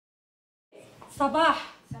Sabah.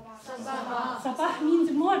 Sabah means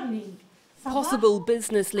morning. Possible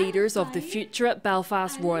business leaders of the future at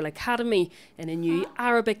Belfast Royal Academy in a new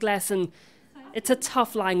Arabic lesson. It's a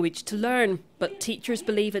tough language to learn, but teachers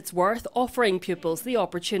believe it's worth offering pupils the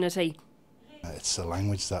opportunity. It's a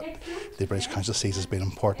language that the British Council sees as being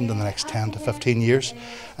important in the next 10 to 15 years,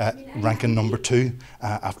 ranking number 2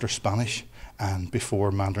 after Spanish and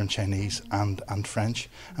before Mandarin Chinese and French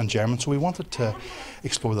and German. So we wanted to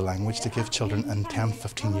explore the language to give children in 10,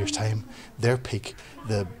 15 years' time their peak,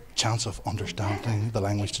 the chance of understanding the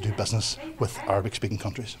language to do business with Arabic-speaking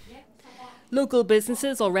countries. Local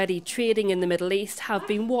businesses already trading in the Middle East have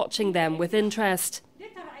been watching them with interest.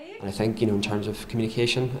 I think, in terms of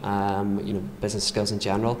communication, business skills in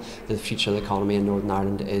general, the future of the economy in Northern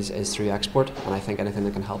Ireland is through export, and I think anything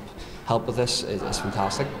that can help with this is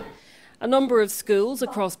fantastic. A number of schools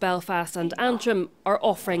across Belfast and Antrim are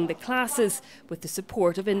offering the classes with the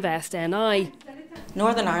support of Invest NI.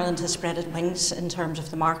 Northern Ireland has spread its wings in terms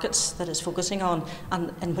of the markets that it's focusing on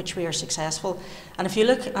and in which we are successful. And if you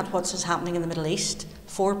look at what is happening in the Middle East,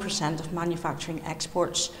 4% of manufacturing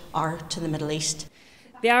exports are to the Middle East.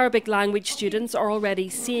 The Arabic language students are already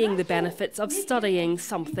seeing the benefits of studying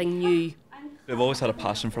something new. They've always had a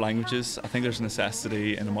passion for languages. I think there's a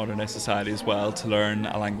necessity in a modernist society as well to learn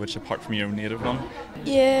a language apart from your own native one.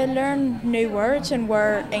 You learn new words and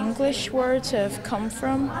where English words have come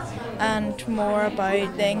from and more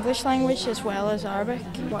about the English language as well as Arabic.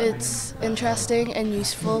 It's interesting and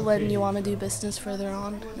useful when you want to do business further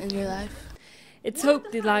on in your life. It's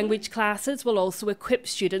hoped the language classes will also equip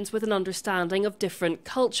students with an understanding of different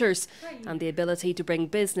cultures and the ability to bring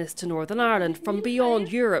business to Northern Ireland from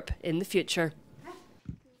beyond Europe in the future.